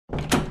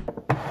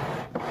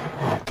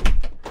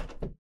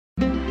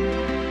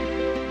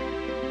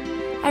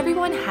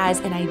Everyone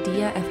has an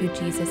idea of who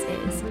Jesus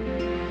is,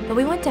 but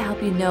we want to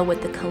help you know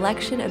what the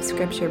collection of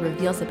Scripture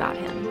reveals about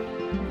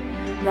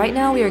him. Right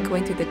now, we are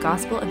going through the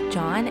Gospel of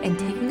John and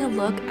taking a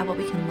look at what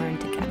we can learn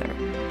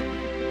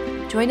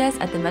together. Join us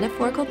at the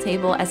metaphorical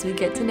table as we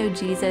get to know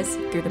Jesus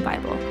through the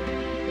Bible.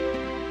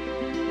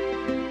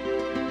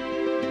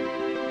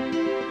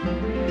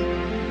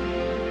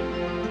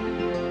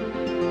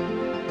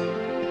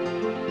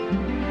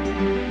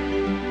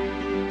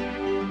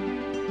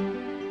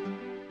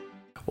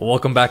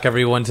 Welcome back,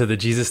 everyone, to the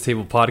Jesus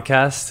Table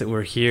podcast.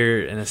 We're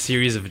here in a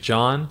series of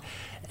John,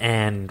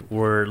 and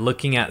we're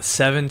looking at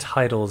 7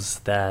 titles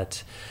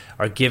that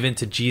are given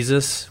to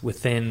Jesus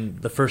within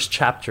the first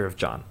chapter of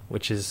John,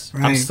 which is,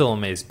 right. I'm still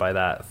amazed by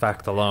that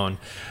fact alone.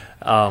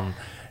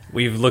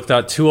 We've looked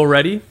at 2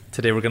 already.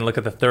 Today we're going to look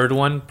at the third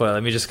one, but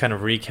let me just kind of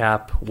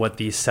recap what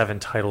these 7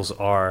 titles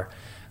are.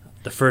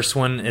 The first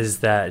one is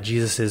that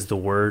Jesus is the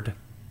Word.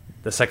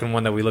 The second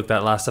one that we looked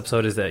at last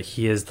episode is that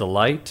He is the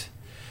light.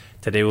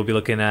 Today we'll be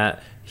looking at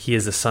He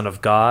is the Son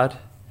of God,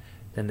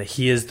 then that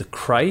He is the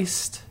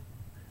Christ,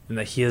 and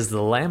that He is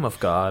the Lamb of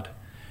God,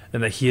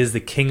 and that He is the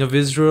King of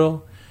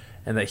Israel,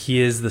 and that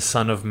He is the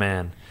Son of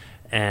Man.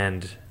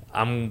 And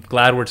I'm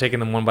glad we're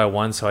taking them one by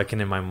one so I can,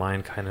 in my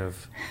mind, kind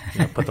of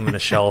put them in a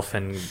shelf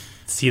and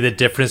see the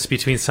difference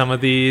between some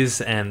of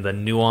these and the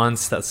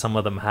nuance that some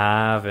of them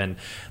have and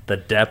the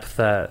depth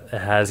that it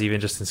has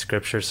even just in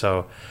Scripture.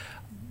 So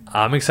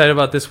I'm excited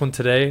about this one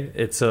today.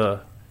 It's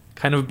a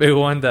kind of a big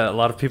one that a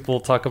lot of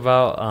people talk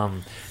about,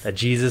 that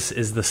Jesus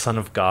is the Son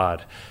of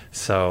God.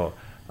 So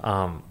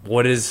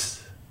what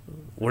does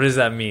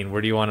that mean?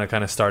 Where do you want to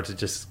kind of start to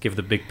just give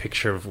the big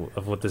picture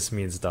of what this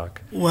means,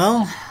 Doc?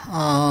 Well,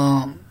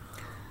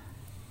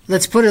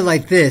 let's put it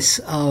like this.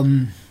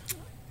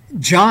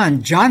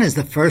 John is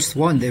the first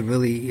one that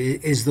really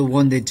is the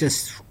one that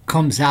just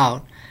comes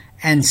out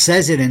and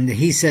says it, and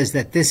he says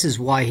that this is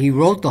why he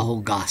wrote the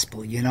whole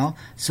gospel,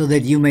 so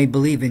that you may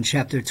believe in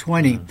chapter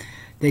 20.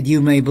 That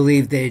you may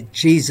believe that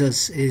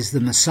Jesus is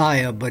the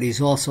Messiah, but he's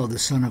also the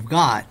Son of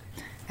God,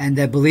 and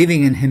that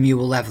believing in him you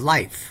will have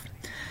life.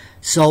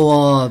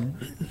 So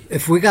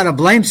if we got to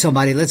blame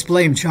somebody, let's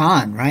blame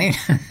John, right?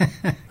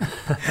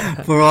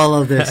 For all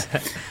of this.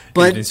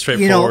 But,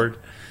 straightforward.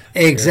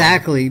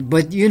 Exactly. Yeah.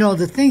 But,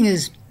 the thing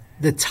is,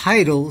 the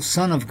title,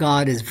 Son of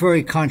God, is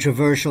very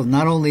controversial,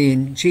 not only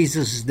in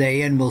Jesus'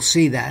 day, and we'll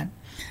see that,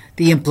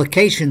 the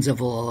implications of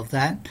all of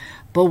that,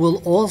 but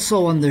we'll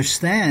also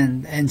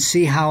understand and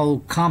see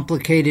how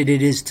complicated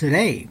it is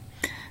today,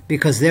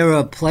 because there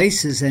are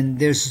places, and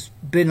there's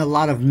been a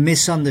lot of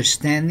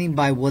misunderstanding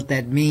by what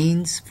that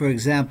means. For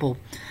example,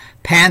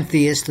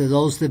 pantheists, or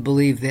those that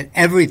believe that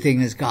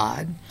everything is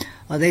God,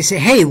 they say,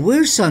 hey,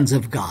 we're sons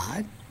of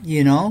God,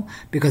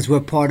 because we're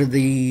part of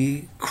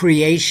the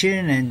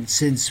creation, and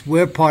since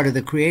we're part of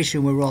the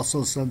creation, we're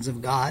also sons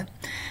of God.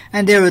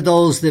 And there are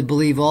those that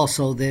believe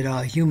also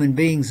that human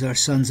beings are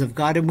sons of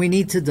God, and we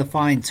need to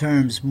define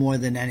terms more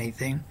than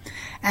anything,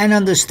 and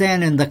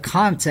understand in the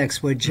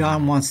context where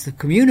John wants to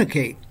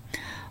communicate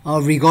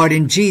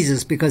regarding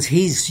Jesus, because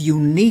he's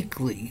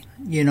uniquely,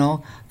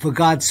 for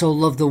God so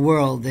loved the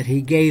world that he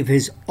gave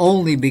his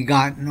only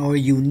begotten, or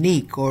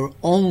unique, or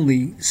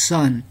only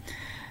Son.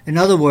 In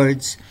other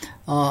words,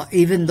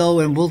 even though,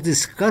 and we'll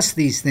discuss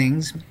these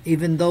things,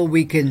 even though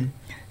we can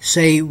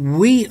say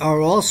we are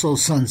also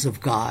sons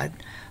of God,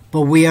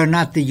 but we are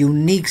not the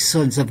unique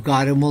sons of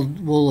God, and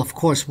we'll of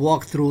course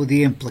walk through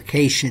the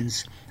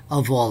implications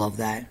of all of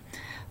that.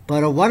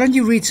 But why don't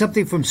you read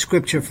something from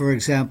Scripture, for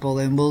example,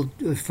 and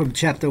from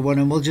chapter 1,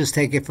 and we'll just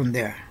take it from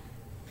there.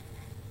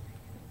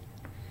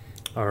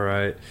 All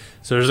right.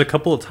 So there's a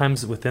couple of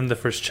times within the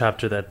first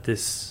chapter that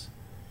this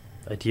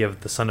idea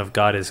of the Son of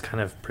God is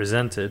kind of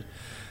presented.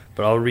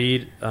 But I'll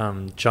read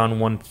John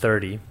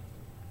 1:30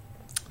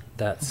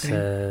 that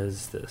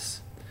says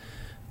this.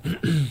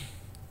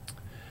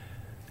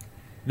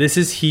 This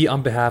is he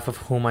on behalf of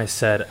whom I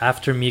said,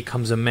 after me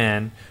comes a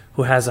man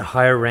who has a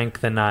higher rank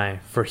than I,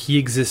 for he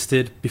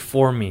existed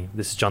before me.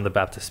 This is John the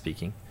Baptist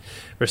speaking.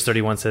 Verse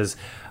 31 says,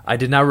 I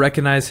did not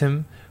recognize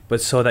him,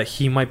 but so that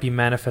he might be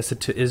manifested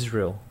to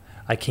Israel,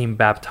 I came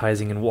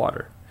baptizing in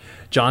water.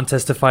 John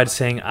testified,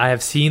 saying, I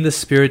have seen the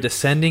Spirit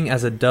descending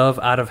as a dove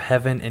out of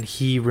heaven, and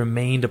he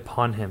remained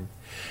upon him.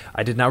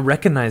 I did not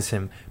recognize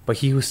him, but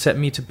he who sent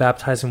me to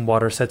baptize in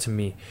water said to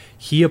me,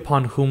 he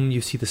upon whom you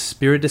see the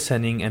Spirit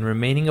descending and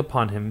remaining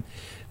upon him,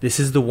 this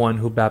is the one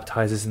who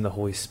baptizes in the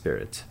Holy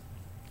Spirit.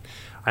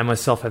 I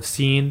myself have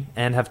seen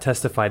and have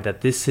testified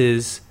that this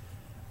is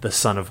the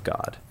Son of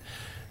God.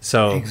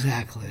 So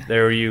exactly.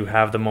 There you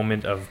have the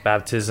moment of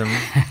baptism,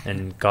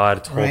 and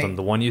God told him,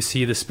 the one you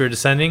see the Spirit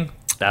descending,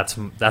 that's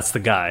the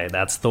guy,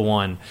 that's the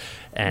one.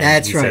 And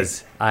that's he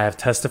says, I have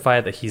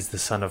testified that he's the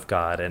Son of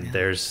God. And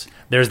there's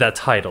that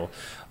title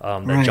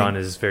that John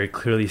is very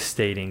clearly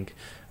stating,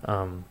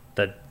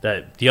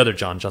 that the other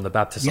John the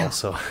Baptist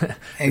also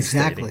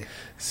exactly stating.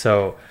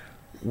 So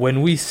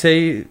when we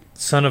say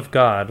Son of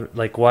God,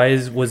 like, why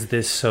was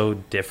this so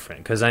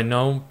different? Because I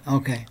know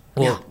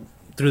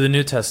through the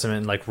New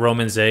Testament, like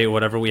Romans 8,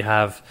 whatever we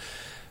have,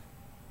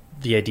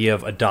 the idea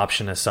of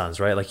adoption as sons,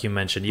 right? Like you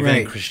mentioned, even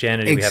in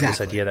Christianity, we have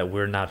this idea that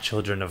we're not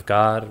children of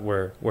God,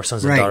 we're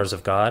sons and daughters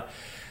of God.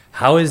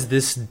 How is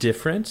this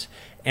different?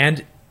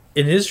 And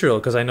in Israel,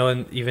 because I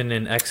know even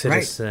in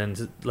Exodus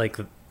and like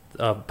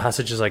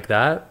passages like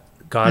that,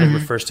 God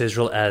refers to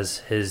Israel as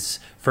his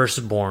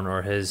firstborn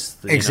or his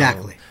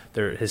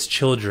his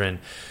children.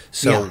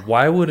 So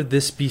why would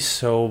this be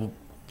so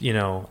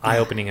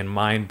eye-opening and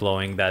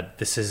mind-blowing that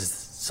this is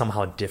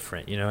somehow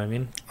different? You know what I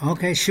mean?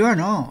 Okay, sure,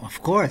 no,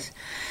 of course.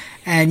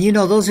 And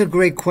those are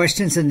great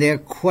questions, and they're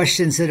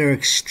questions that are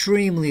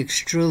extremely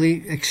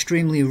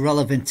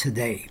relevant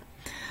today.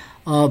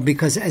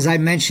 Because as I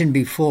mentioned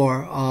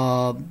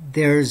before,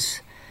 there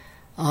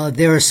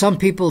are some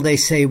people, they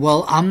say,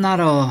 well, I'm not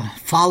a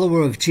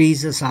follower of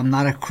Jesus, I'm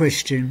not a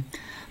Christian,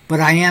 but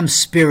I am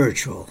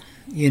spiritual,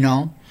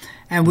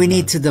 and we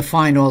need to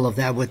define all of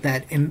that, what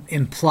that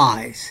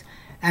implies.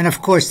 And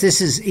of course,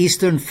 this is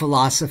Eastern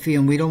philosophy,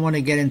 and we don't want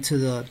to get into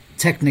the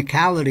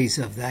technicalities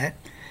of that.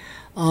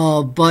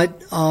 But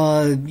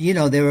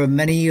there are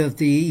many of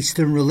the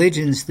Eastern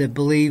religions that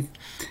believe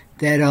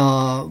that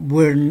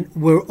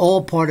we're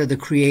all part of the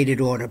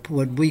created order,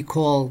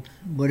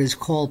 what is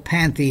called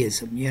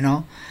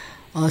pantheism,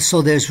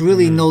 So there's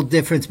really no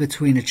difference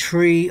between a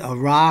tree, a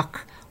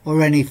rock,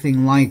 or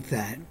anything like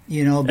that,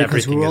 because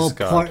everything we're all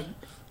part.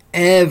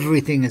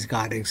 Everything is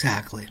God,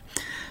 exactly.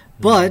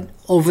 But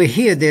over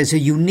here, there's a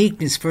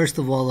uniqueness, first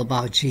of all,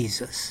 about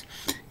Jesus.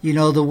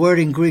 The word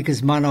in Greek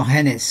is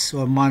monogenes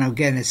or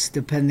monogenes,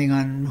 depending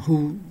on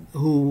who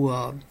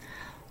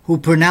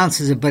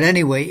pronounces it. But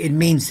anyway, it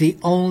means the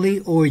only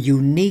or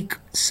unique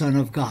Son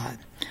of God.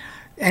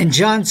 And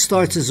John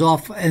starts us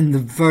off in the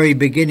very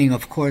beginning,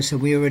 of course,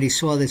 and we already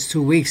saw this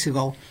 2 weeks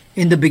ago.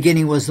 In the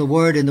beginning was the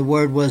Word, and the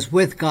Word was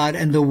with God,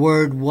 and the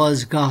Word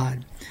was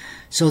God.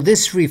 So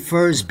this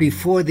refers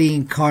before the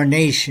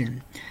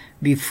incarnation,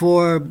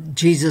 before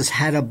Jesus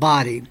had a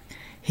body.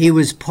 He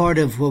was part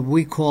of what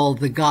we call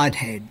the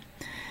Godhead.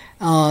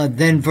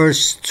 Then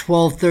verse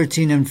 12,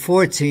 13, and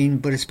 14,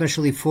 but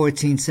especially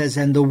 14 says,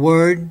 and the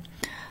Word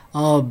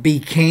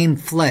became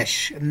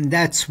flesh. And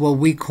that's what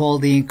we call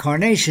the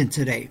incarnation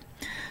today.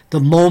 The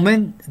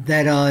moment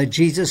that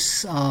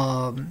Jesus,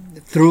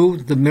 through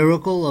the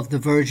miracle of the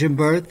virgin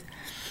birth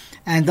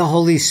and the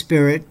Holy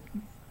Spirit,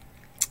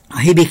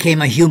 he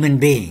became a human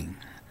being.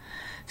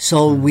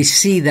 So we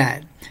see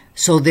that.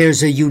 So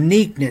there's a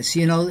uniqueness,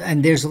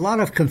 and there's a lot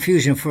of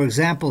confusion. For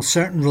example,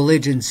 certain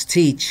religions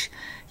teach,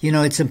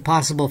 it's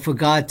impossible for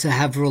God to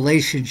have a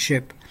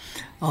relationship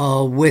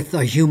with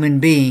a human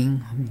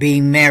being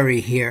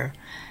Mary here.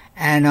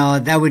 And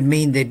that would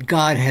mean that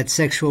God had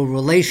sexual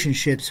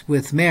relationships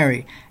with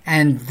Mary.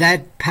 And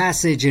that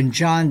passage in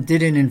John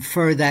didn't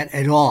infer that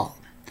at all.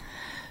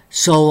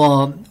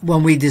 So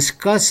when we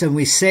discuss and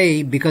we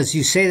say, because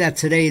you say that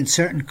today in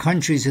certain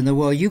countries in the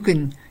world, you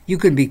can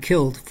be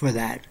killed for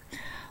that.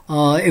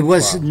 It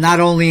was not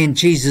only in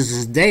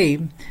Jesus' day,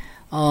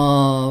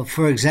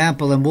 for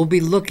example, and we'll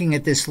be looking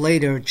at this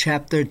later,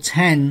 chapter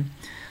 10,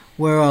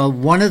 where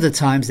one of the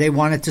times they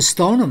wanted to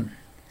stone him.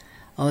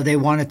 They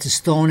wanted to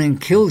stone and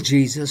kill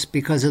Jesus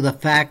because of the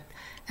fact,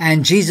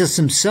 and Jesus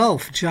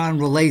himself, John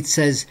relates,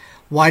 says,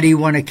 why do you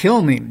want to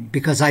kill me?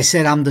 Because I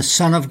said I'm the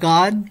Son of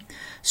God.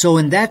 So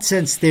in that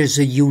sense, there's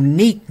a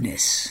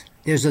uniqueness.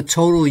 There's a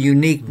total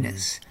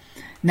uniqueness.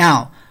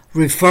 Now,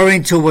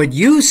 referring to what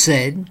you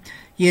said,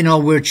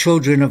 we're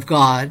children of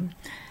God.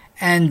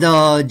 And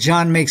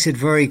John makes it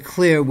very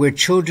clear we're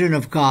children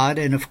of God.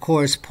 And of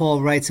course,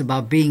 Paul writes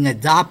about being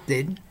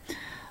adopted.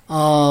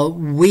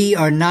 We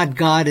are not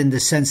God in the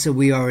sense that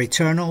we are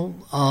eternal,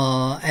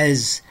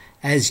 as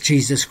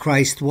Jesus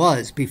Christ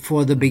was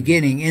before the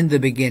beginning, in the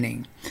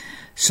beginning.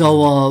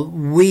 So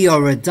we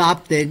are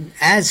adopted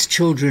as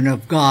children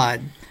of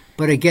God.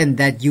 But again,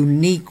 that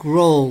unique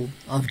role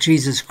of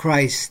Jesus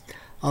Christ,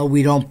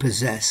 we don't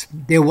possess.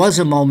 There was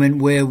a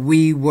moment where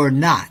we were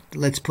not.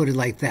 Let's put it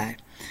like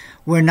that.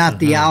 We're not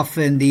the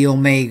Alpha and the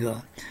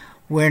Omega.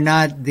 We're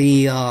not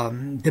the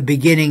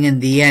beginning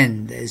and the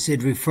end, as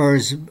it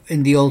refers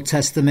in the Old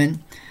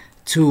Testament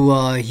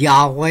to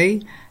Yahweh,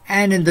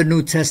 and in the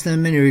New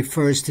Testament it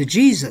refers to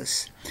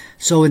Jesus.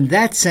 So in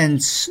that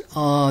sense,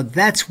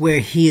 that's where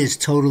he is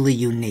totally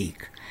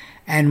unique,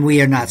 and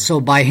we are not.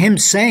 So by him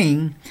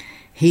saying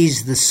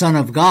he's the Son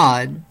of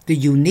God, the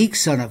unique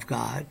Son of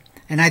God,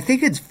 and I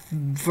think it's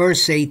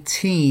verse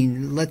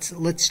 18.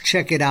 Let's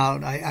check it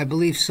out. I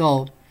believe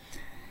so.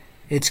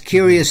 It's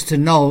curious to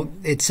note.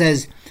 It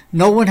says,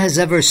 no one has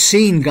ever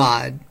seen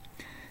God,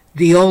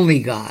 the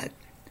only God,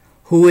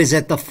 who is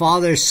at the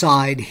Father's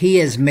side. He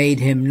has made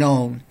him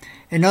known.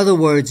 In other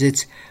words,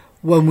 it's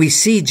when we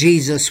see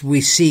Jesus, we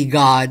see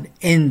God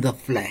in the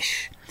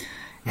flesh.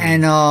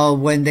 And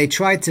when they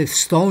tried to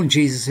stone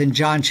Jesus in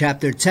John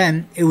chapter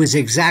 10, it was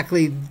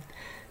exactly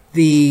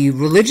the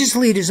religious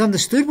leaders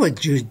understood what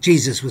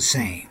Jesus was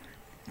saying.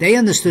 They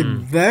understood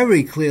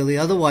very clearly.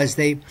 Otherwise,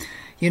 they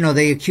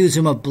accuse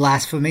him of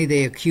blasphemy.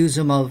 They accuse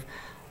him of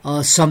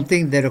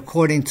something that,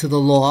 according to the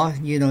law,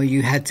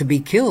 you had to be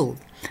killed.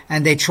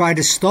 And they try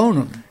to stone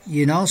him,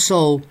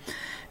 So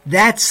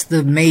That's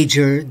the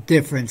major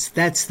difference.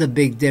 That's the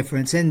big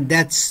difference. And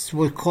that's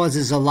what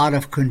causes a lot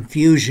of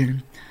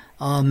confusion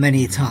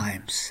many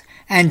times.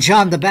 And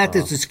John the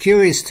Baptist is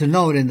curious to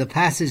note in the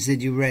passage that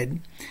you read,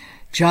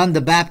 John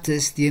the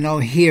Baptist,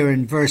 here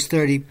in verse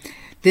 30,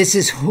 this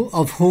is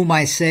of whom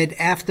I said,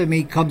 after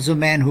me comes a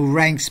man who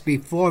ranks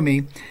before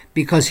me,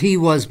 because he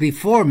was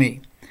before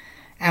me.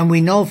 And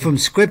we know from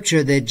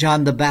Scripture that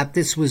John the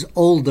Baptist was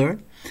older,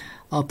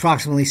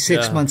 approximately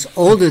 6 months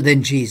older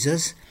than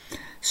Jesus.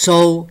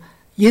 So,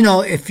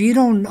 if you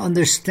don't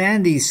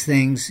understand these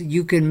things,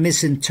 you can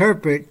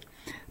misinterpret.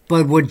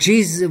 But what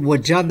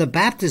John the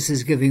Baptist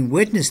is giving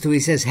witness to, he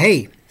says,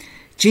 hey,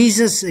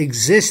 Jesus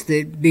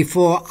existed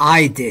before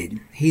I did.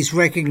 He's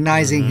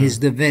recognizing his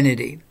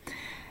divinity.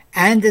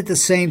 And at the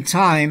same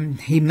time,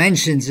 he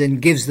mentions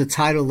and gives the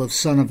title of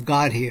Son of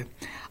God here.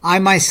 I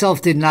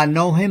myself did not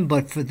know him,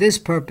 but for this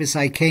purpose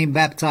I came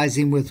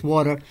baptizing with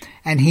water,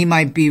 and he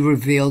might be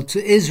revealed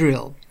to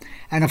Israel.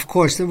 And of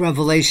course, the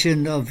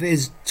revelation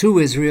to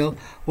Israel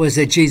was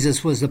that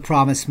Jesus was the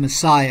promised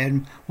Messiah,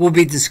 and we'll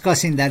be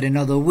discussing that in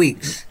other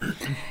weeks.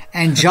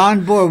 And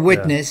John bore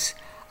witness,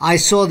 I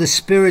saw the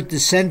Spirit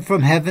descend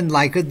from heaven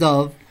like a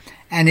dove,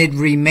 and it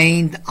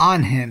remained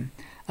on him.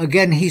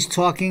 Again, he's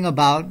talking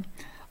about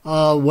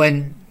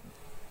when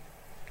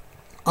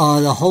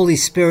the Holy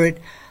Spirit,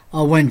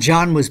 when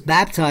John was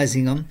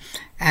baptizing him,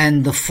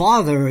 and the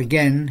Father,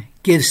 again,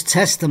 gives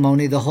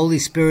testimony. The Holy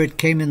Spirit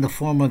came in the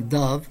form of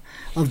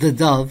the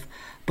dove,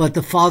 but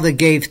the Father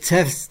gave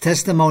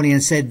testimony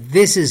and said,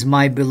 this is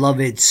my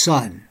beloved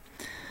Son.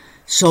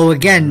 So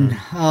again,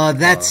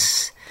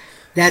 that's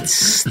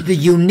the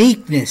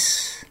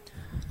uniqueness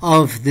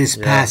of this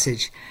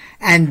passage.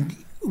 And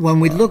when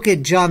we look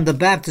at John the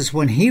Baptist,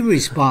 when he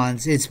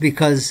responds, it's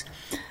because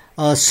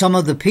some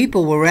of the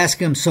people were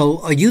asking him,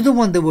 so are you the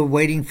one that we're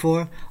waiting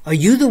for? Are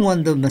you the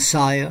one, the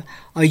Messiah?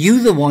 Are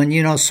you the one,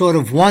 sort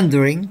of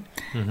wondering?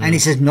 And he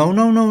says, no,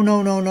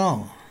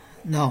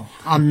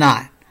 I'm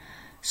not.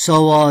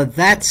 So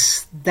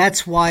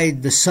that's why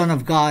the Son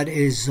of God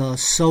is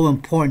so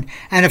important.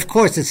 And of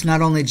course, it's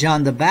not only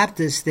John the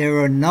Baptist. There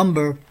are a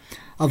number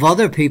of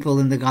other people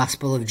in the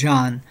Gospel of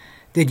John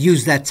that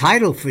use that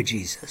title for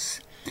Jesus.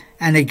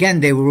 And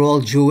again, they were all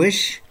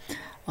Jewish.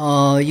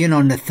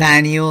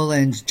 Nathaniel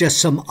and just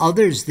some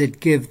others that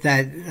give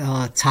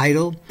that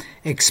title,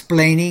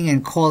 explaining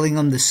and calling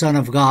him the Son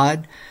of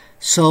God.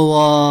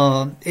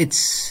 So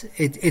it's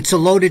a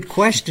loaded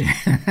question.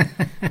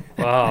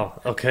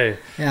 Wow. Okay.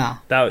 Yeah.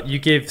 That you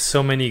gave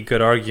so many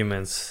good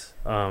arguments,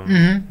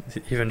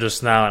 even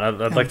just now,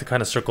 and I'd like to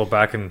kind of circle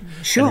back and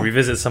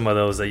revisit some of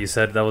those that you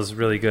said. That was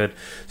really good.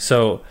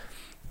 So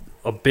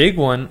a big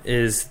one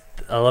is,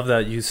 I love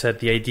that you said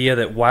the idea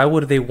that why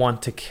would they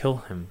want to kill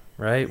him?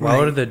 Right? Why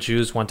would the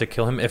Jews want to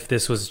kill him if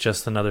this was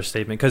just another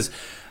statement? Because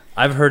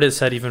I've heard it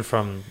said even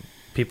from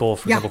people,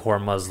 for example, who are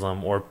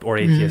Muslim or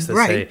atheists that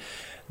say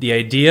the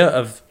idea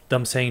of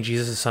them saying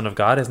Jesus is Son of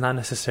God is not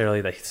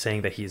necessarily that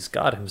saying that he's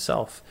God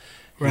himself.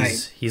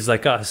 He's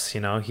like us,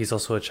 he's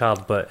also a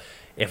child. But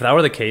if that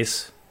were the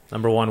case,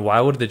 number one,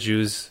 why would the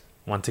Jews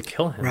want to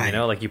kill him?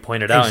 Like you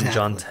pointed out in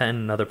John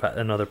 10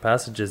 and other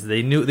passages,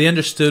 they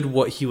understood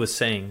what he was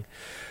saying.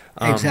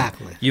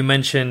 Exactly. You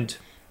mentioned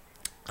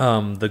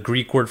the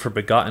Greek word for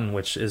begotten,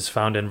 which is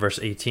found in verse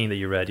 18 that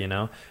you read,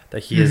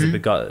 that he is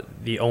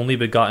the only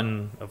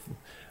begotten of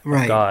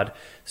God.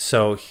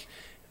 So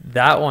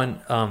that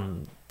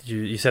one,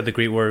 you said the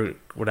Greek word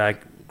which I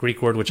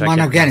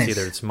can't pronounce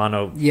either. It's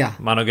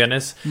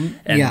monogenes.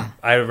 And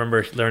I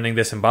remember learning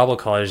this in Bible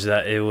college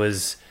that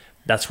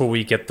that's where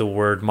we get the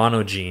word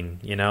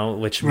monogene,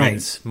 which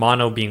means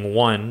mono being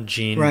one,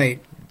 gene,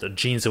 the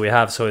genes that we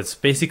have. So it's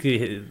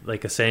basically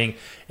like a saying,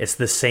 it's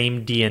the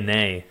same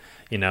DNA.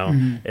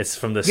 It's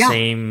from the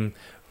same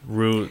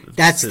root.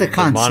 That's the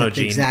concept,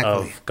 monogene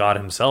of God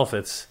himself.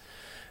 So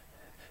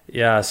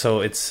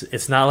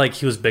it's not like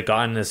he was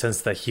begotten in the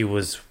sense that he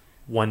was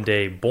one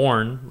day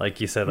born,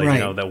 like you said,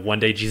 that one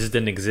day Jesus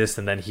didn't exist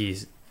and then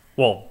he's,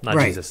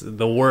 Jesus,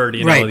 the Word,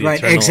 the eternal,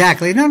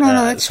 exactly. No,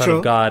 that's Son true.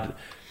 of God.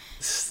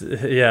 It's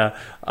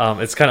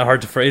kind of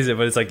hard to phrase it,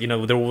 but it's like,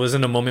 there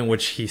wasn't a moment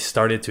which he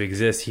started to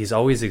exist. He's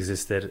always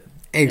existed.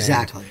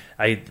 Exactly.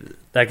 And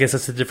I guess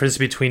that's the difference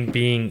between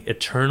being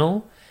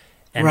eternal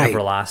and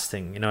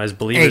everlasting. As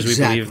believers, we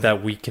believe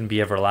that we can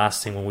be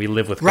everlasting when we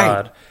live with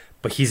God,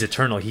 but he's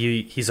eternal.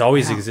 He's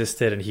always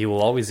existed and he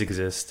will always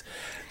exist.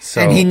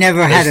 So and he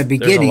never had a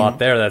beginning. There's a lot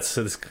there.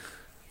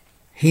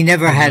 He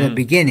never had a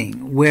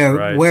beginning,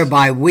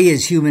 whereby we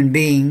as human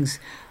beings,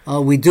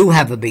 we do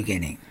have a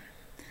beginning.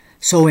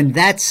 So in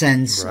that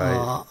sense,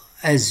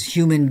 as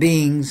human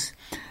beings,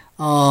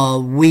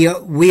 we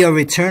are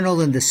eternal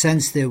in the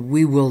sense that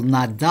we will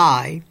not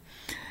die.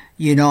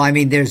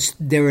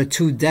 There are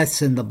two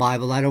deaths in the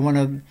Bible. I don't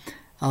want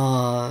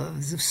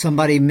to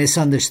somebody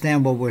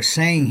misunderstand what we're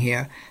saying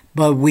here,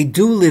 but we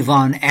do live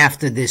on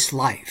after this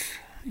life,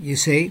 you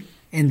see,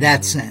 in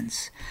that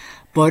sense.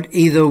 But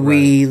either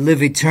we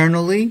live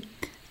eternally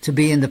to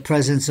be in the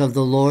presence of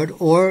the Lord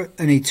or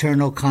an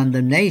eternal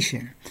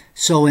condemnation.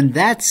 So in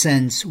that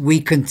sense, we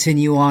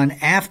continue on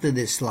after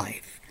this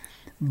life.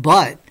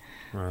 But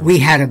we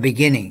had a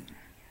beginning.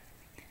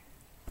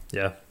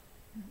 Yeah.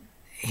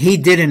 He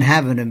didn't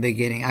have a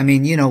beginning. I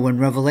mean, when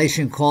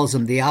Revelation calls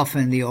him the Alpha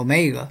and the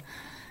Omega,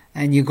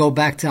 and you go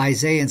back to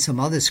Isaiah and some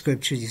other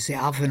scriptures, you say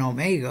Alpha and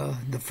Omega,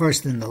 the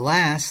first and the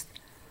last.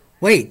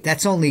 Wait,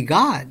 that's only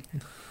God,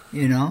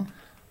 Yeah.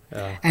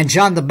 And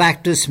John the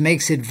Baptist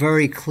makes it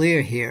very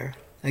clear here.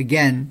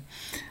 Again,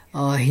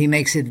 he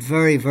makes it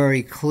very,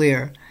 very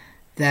clear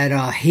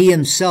that he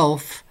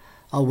himself,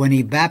 when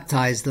he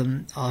baptized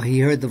them, he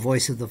heard the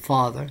voice of the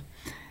Father.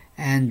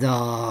 And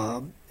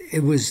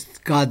it was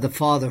God the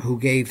Father who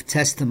gave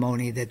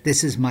testimony that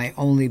this is my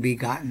only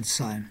begotten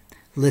Son.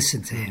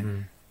 Listen to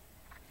him.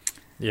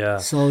 Yeah.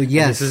 So,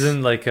 yes. And this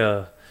isn't like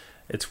I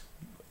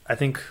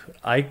think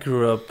I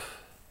grew up,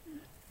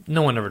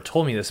 no one ever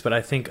told me this, but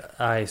I think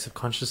I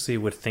subconsciously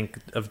would think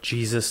of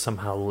Jesus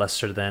somehow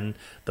lesser than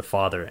the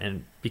Father,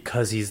 and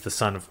because he's the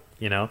son of,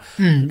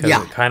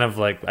 kind of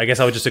like, I guess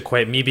I would just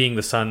equate me being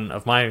the son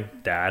of my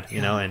dad,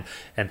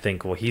 and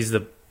think, well, he's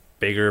the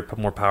bigger,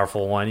 more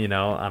powerful one,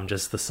 I'm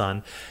just the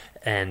son.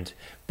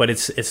 But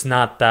it's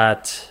not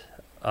that,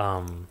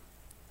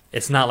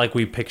 it's not like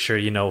we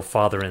picture,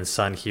 father and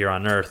son here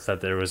on earth,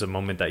 that there was a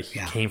moment that he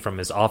came from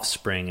his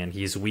offspring and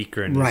he's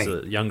weaker and he's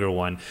a younger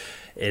one.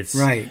 It's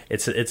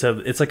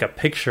like a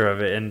picture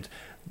of it. And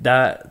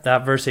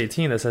that verse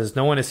 18 that says,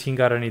 no one has seen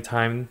God at any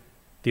time,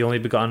 the only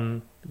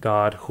begotten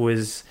God who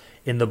is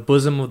in the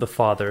bosom of the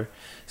Father.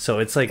 So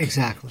it's like,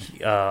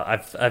 exactly.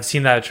 I've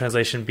seen that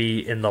translation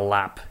be in the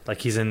lap, like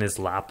he's in his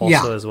lap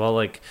also as well.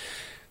 Like,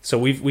 so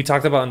we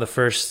talked about in the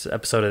first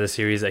episode of the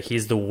series that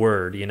he's the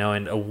Word,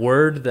 and a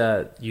word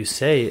that you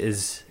say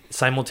is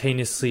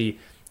simultaneously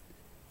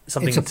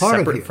something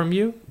separate from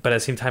you, but at the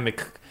same time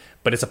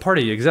but it's a part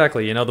of you,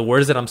 exactly. The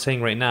words that I'm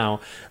saying right now,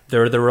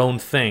 they're their own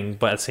thing,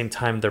 but at the same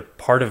time, they're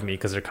part of me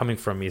because they're coming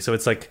from me. So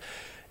it's like,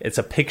 it's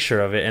a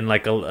picture of it. And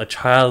like a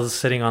child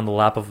sitting on the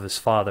lap of his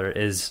father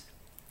is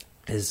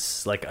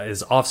like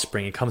his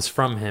offspring. It comes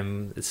from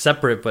him. It's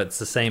separate, but it's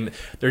the same.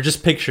 They're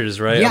just pictures,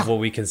 right? Of what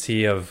we can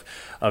see of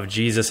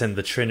Jesus and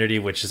the Trinity,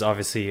 which is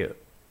obviously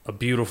a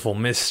beautiful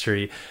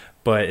mystery.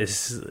 But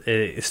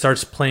it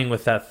starts playing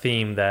with that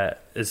theme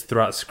that is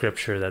throughout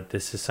Scripture, that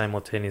this is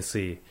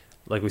simultaneously,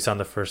 like we saw in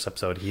the first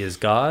episode, he is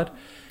God,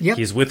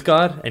 he's with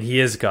God, and he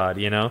is God,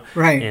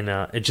 Right.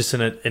 And just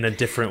in a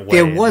different way.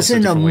 There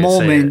wasn't a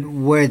moment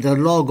where the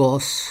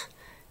Logos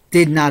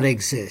did not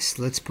exist.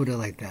 Let's put it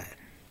like that.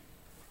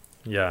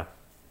 Yeah.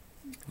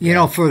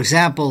 For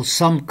example,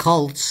 some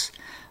cults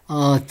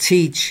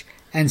teach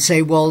and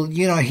say, well,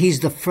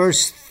 he's the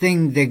first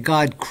thing that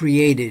God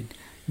created.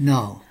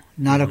 No,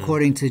 not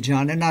according to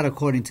John, and not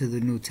according to the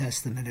New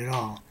Testament at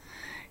all.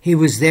 He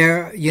was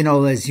there,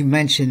 as you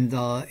mentioned,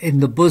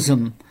 in the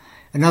bosom.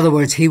 In other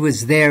words, he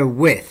was there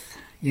with,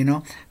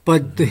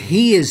 But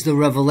he is the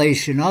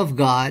revelation of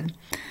God,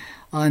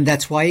 and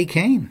that's why he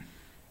came,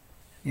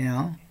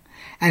 And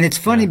it's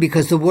funny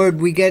because the word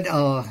we get,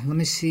 let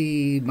me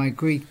see my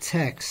Greek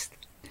text.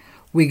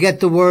 We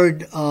get the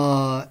word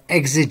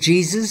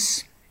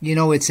exegesis.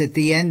 It's at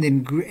the end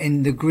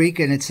in the Greek,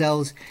 and it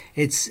says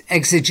it's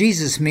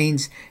exegesis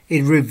means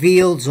it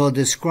reveals or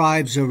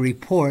describes or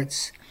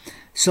reports.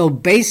 So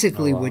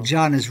basically what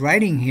John is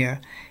writing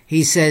here,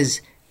 he says,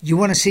 you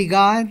want to see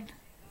God?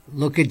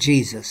 Look at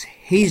Jesus.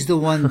 He's the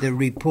one that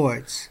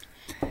reports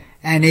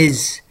and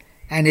is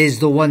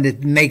the one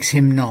that makes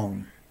him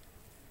known.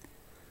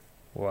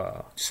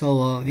 Wow.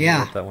 So,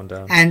 Write that one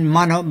down. And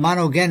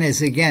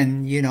monogenes,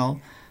 again,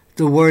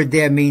 the word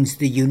there means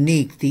the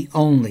unique, the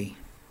only.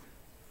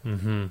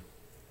 Mm-hmm.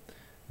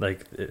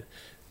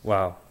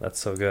 Wow, that's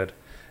so good.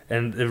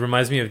 And it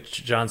reminds me of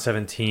John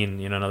 17,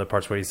 in other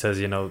parts where he says,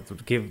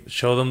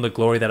 show them the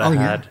glory that I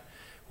had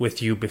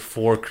with you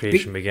before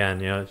creation began.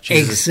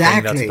 Jesus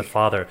saying that to the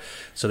Father.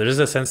 So there's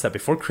a sense that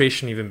before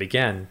creation even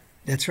began,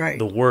 that's right,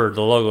 the Word,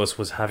 the Logos,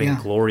 was having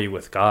glory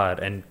with God,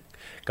 and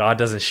God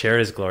doesn't share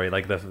His glory.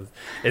 Like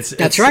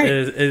that's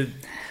right.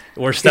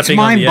 We're stepping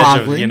on the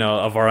edge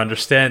of our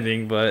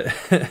understanding, but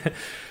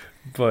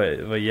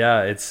but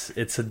yeah,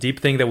 it's a deep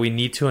thing that we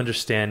need to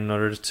understand in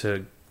order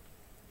to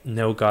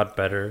know God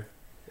better.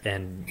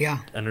 And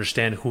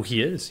understand who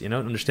he is,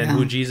 understand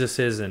who Jesus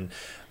is, and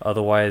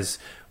otherwise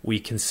we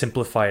can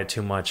simplify it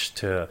too much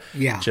to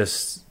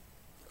just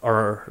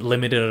our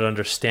limited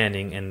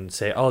understanding and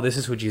say, oh, this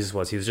is who Jesus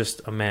was. He was just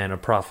a man, a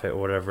prophet, or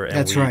whatever. And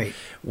that's right.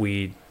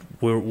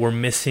 We're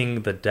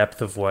missing the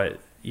depth of what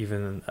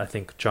even I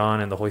think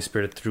John and the Holy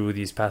Spirit through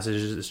these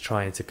passages is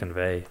trying to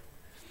convey.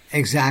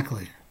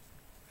 Exactly.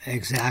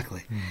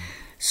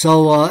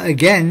 So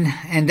again,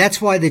 and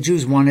that's why the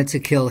Jews wanted to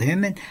kill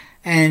him.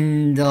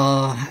 And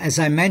as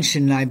I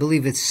mentioned, I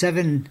believe it's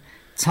 7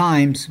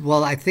 times.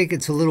 Well, I think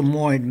it's a little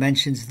more. It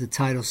mentions the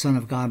title Son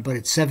of God, but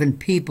it's 7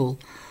 people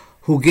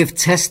who give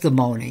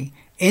testimony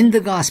in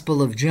the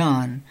Gospel of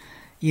John.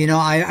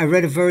 I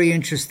read a very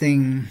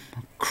interesting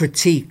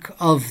critique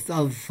of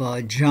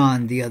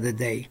John the other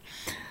day.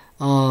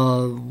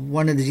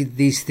 one of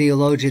these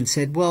theologians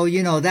said, well,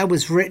 that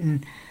was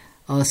written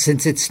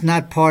since it's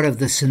not part of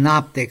the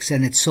synoptics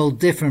and it's so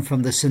different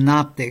from the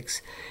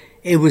synoptics.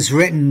 It was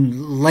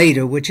written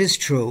later, which is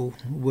true.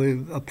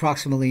 We're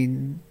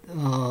approximately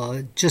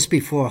just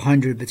before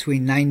 100,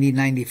 between 90,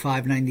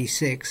 95,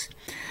 96.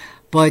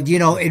 But,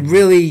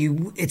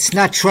 it's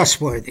not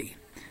trustworthy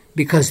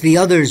because the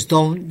others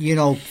don't,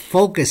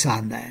 focus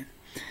on that,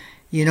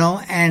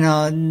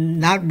 and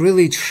not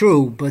really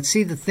true. But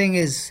see, the thing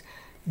is,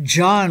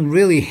 John,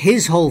 really,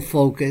 his whole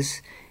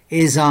focus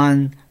is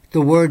on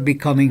the Word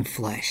becoming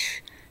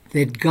flesh,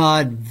 that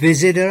God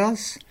visited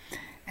us.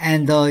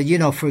 And,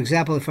 for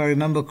example, if I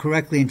remember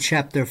correctly, in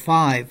chapter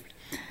 5,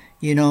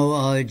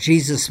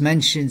 Jesus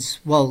mentions,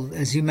 well,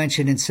 as you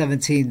mentioned in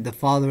 17, the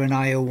Father and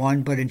I are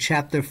one, but in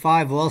chapter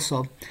 5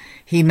 also,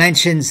 he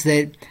mentions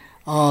that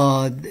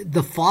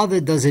the Father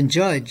doesn't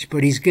judge,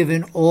 but he's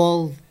given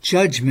all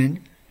judgment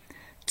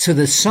to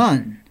the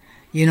Son.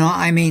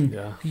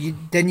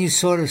 Then you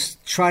sort of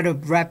try to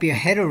wrap your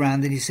head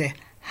around it. You say,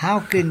 how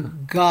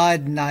can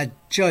God not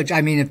judge?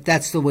 I mean, if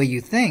that's the way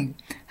you think,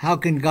 how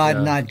can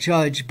God not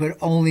judge, but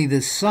only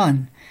the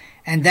Son?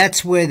 And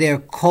that's where they're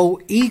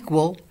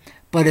co-equal,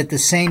 but at the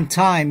same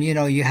time,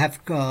 you have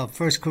 1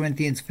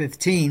 Corinthians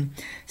 15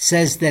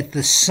 says that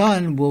the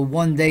Son will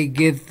one day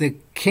give the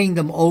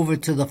kingdom over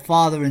to the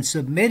Father and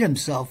submit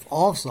himself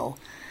also.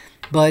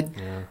 But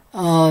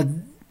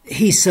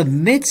he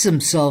submits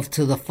himself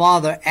to the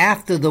Father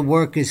after the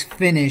work is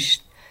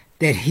finished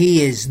that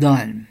he is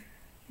done.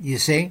 You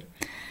see?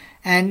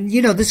 And,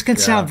 this can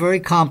sound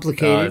very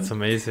complicated. It's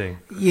amazing.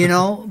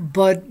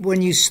 But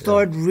when you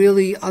start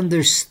really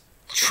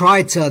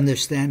try to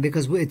understand,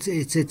 because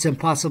it's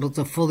impossible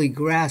to fully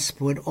grasp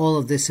what all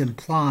of this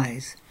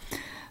implies.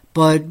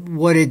 But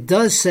what it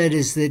does say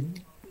is that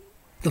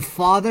the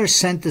Father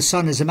sent the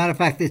Son. As a matter of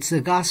fact, it's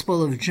the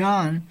Gospel of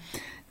John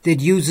that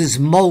uses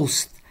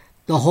most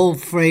the whole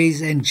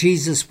phrase, and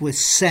Jesus was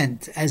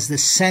sent as the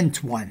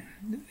sent one,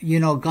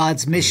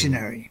 God's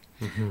missionary,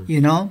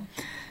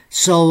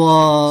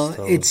 So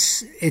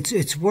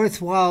it's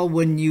worthwhile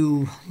when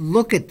you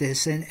look at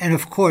this, and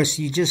of course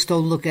you just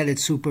don't look at it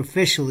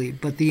superficially,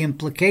 but the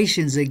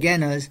implications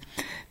again is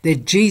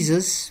that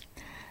Jesus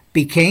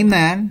became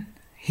man.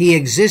 He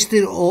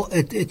existed all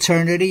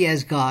eternity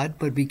as God,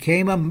 but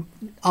became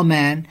a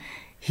man.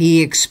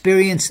 He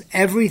experienced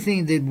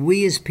everything that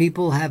we as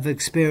people have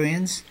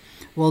experienced.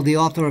 Well, the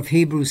author of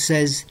Hebrews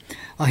says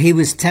he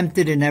was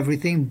tempted in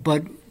everything,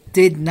 but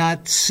did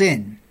not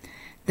sin.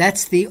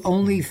 That's the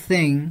only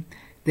thing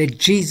that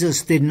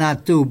Jesus did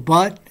not do.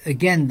 But,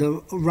 again,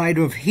 the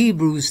writer of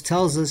Hebrews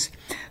tells us,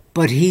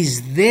 but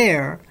he's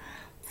there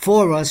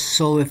for us.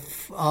 So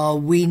if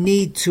we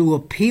need to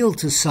appeal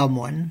to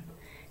someone,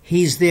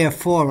 he's there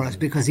for us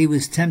because he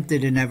was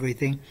tempted in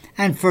everything.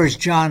 And 1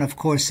 John, of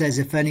course, says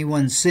if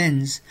anyone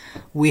sins,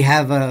 we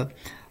have a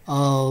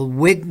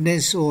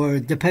witness, or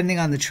depending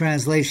on the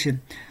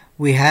translation,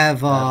 we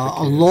have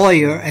a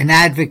lawyer, an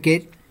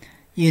advocate,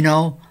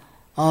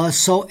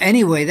 So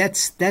anyway,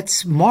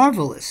 that's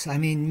marvelous. I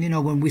mean,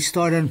 when we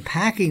start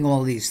unpacking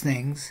all these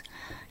things,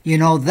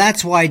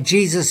 that's why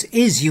Jesus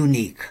is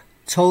unique.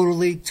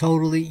 Totally,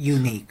 totally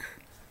unique.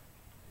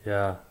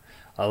 Yeah,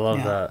 I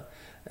love that.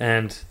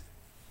 And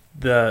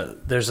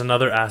there's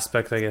another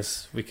aspect I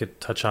guess we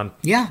could touch on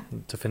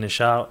to finish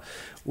out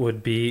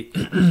would be,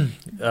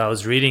 I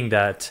was reading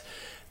that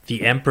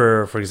the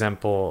emperor, for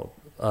example,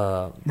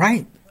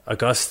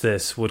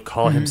 Augustus would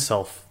call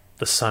himself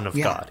the Son of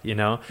God,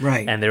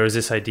 Right. And there was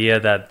this idea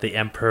that the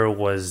emperor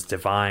was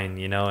divine,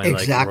 and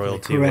exactly,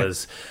 royalty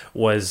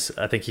was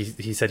I think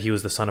he said he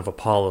was the son of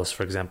Apollos,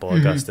 for example,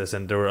 Augustus,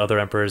 and there were other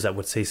emperors that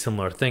would say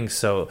similar things.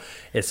 So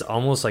it's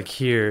almost like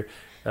here,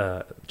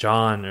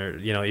 John, or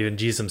even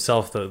Jesus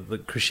himself, the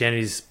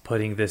Christianity's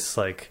putting this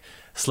like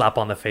slap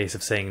on the face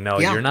of saying, no,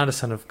 you're not a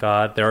son of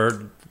God.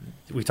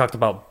 We talked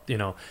about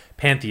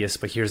pantheists,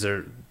 but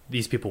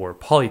these people were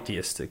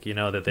polytheistic,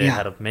 that they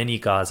had many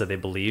gods that they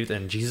believed,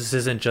 and Jesus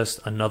isn't just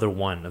another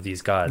one of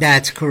these gods.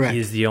 That's correct. He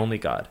is the only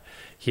God.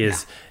 He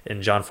is,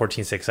 in John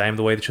 14:6, I am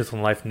the way, the truth, and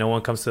the life. No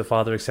one comes to the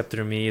Father except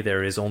through me.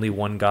 There is only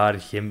one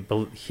God. Him.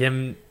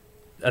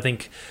 I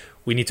think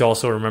we need to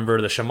also remember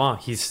the Shema.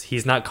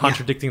 He's not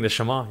contradicting the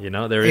Shema.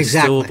 There is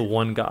still the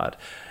one God,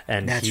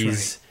 and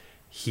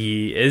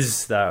He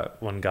is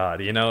that one God.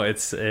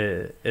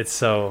 It's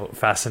so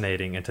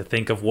fascinating, and to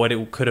think of what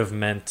it could have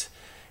meant,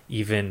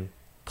 even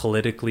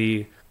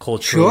politically,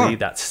 culturally,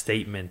 that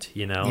statement,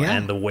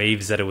 and the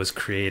waves that it was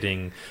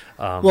creating.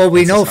 Well,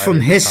 we know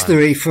from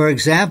history, for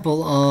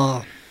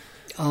example,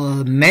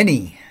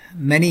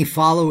 many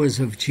followers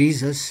of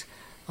Jesus,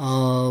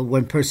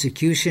 when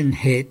persecution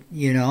hit,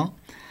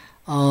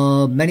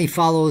 many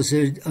followers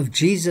of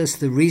Jesus,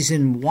 the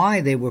reason why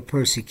they were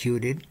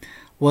persecuted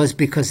was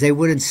because they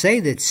wouldn't say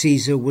that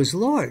Caesar was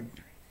Lord.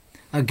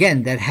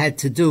 Again, that had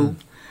to do,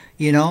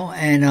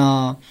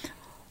 and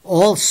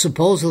all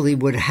supposedly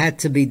what had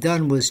to be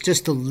done was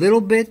just a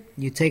little bit.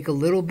 You take a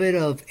little bit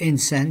of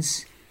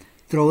incense,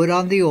 throw it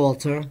on the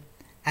altar,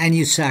 and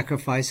you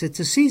sacrifice it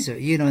to Caesar,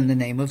 in the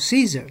name of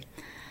Caesar.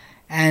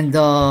 And,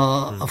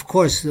 of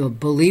course, the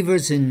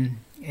believers in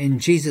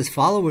Jesus,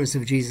 followers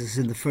of Jesus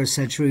in the first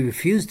century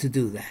refused to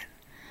do that,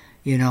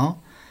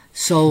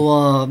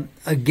 So,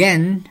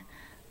 again,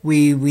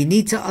 we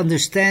need to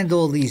understand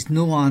all these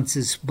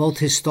nuances, both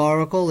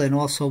historical and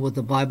also what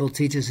the Bible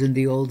teaches in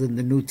the Old and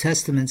the New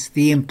Testaments,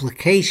 the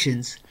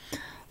implications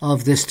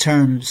of this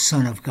term,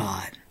 Son of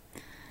God.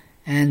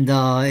 And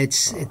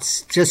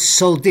it's just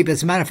so deep.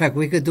 As a matter of fact,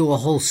 we could do a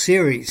whole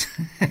series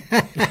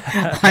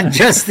on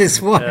just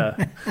this one.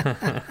 Yeah.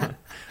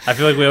 I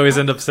feel like we always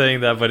end up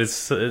saying that, but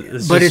it's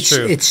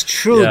true. It's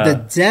true. Yeah. The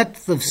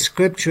depth of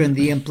Scripture and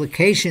the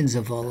implications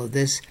of all of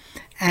this.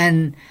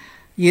 And,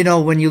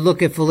 when you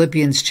look at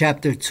Philippians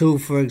chapter 2,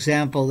 for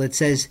example, it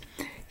says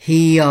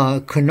he,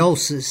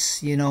 kenosis,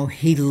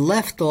 he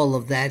left all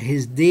of that,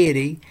 his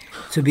deity,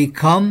 to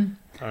become...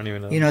 I don't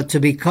even know. To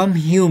become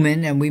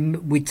human, and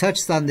we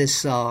touched on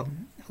this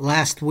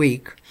last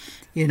week,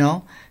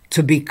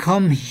 to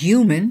become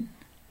human,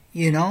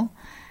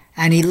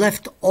 and he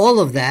left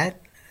all of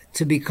that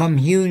to become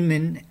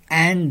human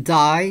and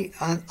die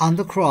on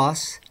the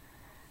cross,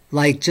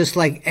 just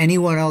like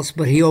anyone else,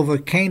 but he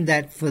overcame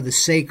that for the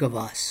sake of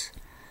us,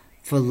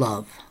 for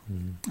love.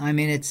 I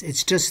mean,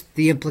 it's just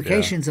the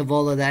implications of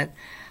all of that.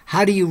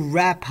 How do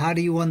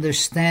you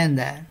understand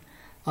that?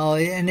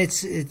 And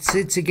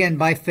it's again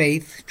by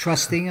faith,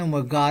 trusting in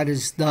what God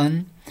has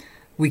done.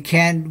 We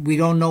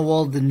don't know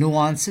all the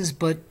nuances,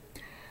 but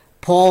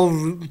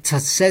Paul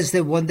says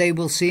that one day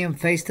we'll see him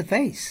face to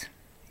face,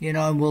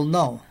 and we'll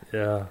know.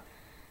 Yeah.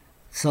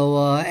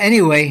 So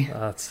anyway,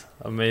 that's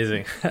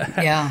amazing.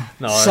 Yeah,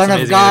 no, Son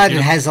amazing. of God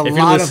if has a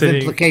lot of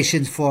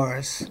implications for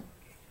us.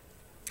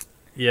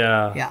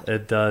 Yeah,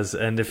 it does.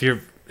 And if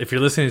you're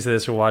listening to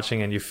this or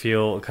watching, and you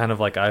feel kind of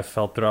like I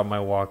felt throughout my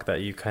walk,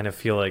 that you kind of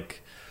feel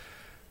like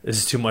this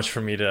is too much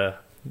for me to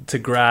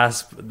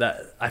grasp,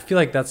 that I feel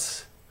like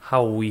that's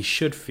how we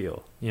should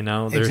feel,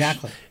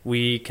 Exactly.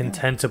 We can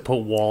tend to put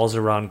walls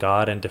around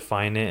God and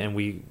define it, and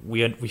we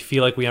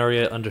feel like we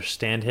already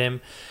understand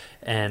him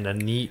and a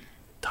neat,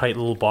 tight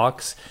little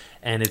box,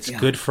 and it's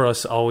good for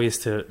us always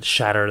to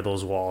shatter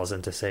those walls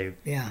and to say,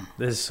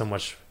 this is so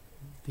much,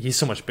 he's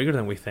so much bigger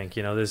than we think,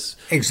 this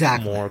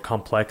more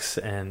complex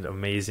and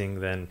amazing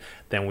than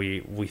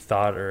we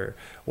thought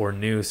or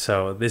knew.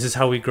 So this is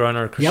how we grow in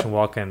our Christian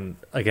walk. And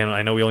again,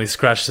 I know we only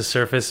scratched the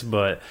surface,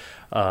 but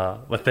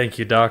thank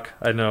you, Doc.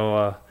 I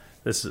know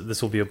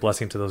this will be a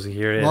blessing to those who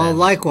hear it. Well,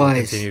 likewise.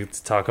 We'll continue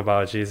to talk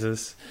about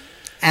Jesus.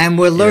 And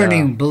we're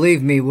learning,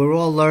 believe me, we're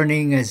all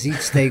learning as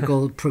each day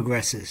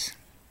progresses.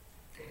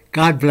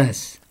 God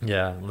bless.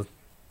 Yeah,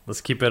 let's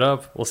keep it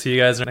up. We'll see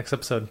you guys in the next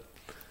episode.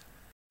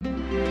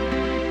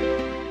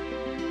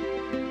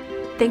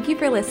 Thank you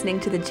for listening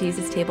to the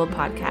Jesus Table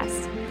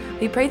podcast.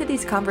 We pray that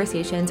these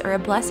conversations are a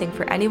blessing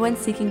for anyone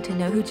seeking to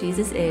know who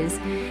Jesus is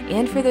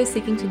and for those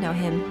seeking to know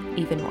him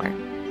even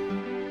more.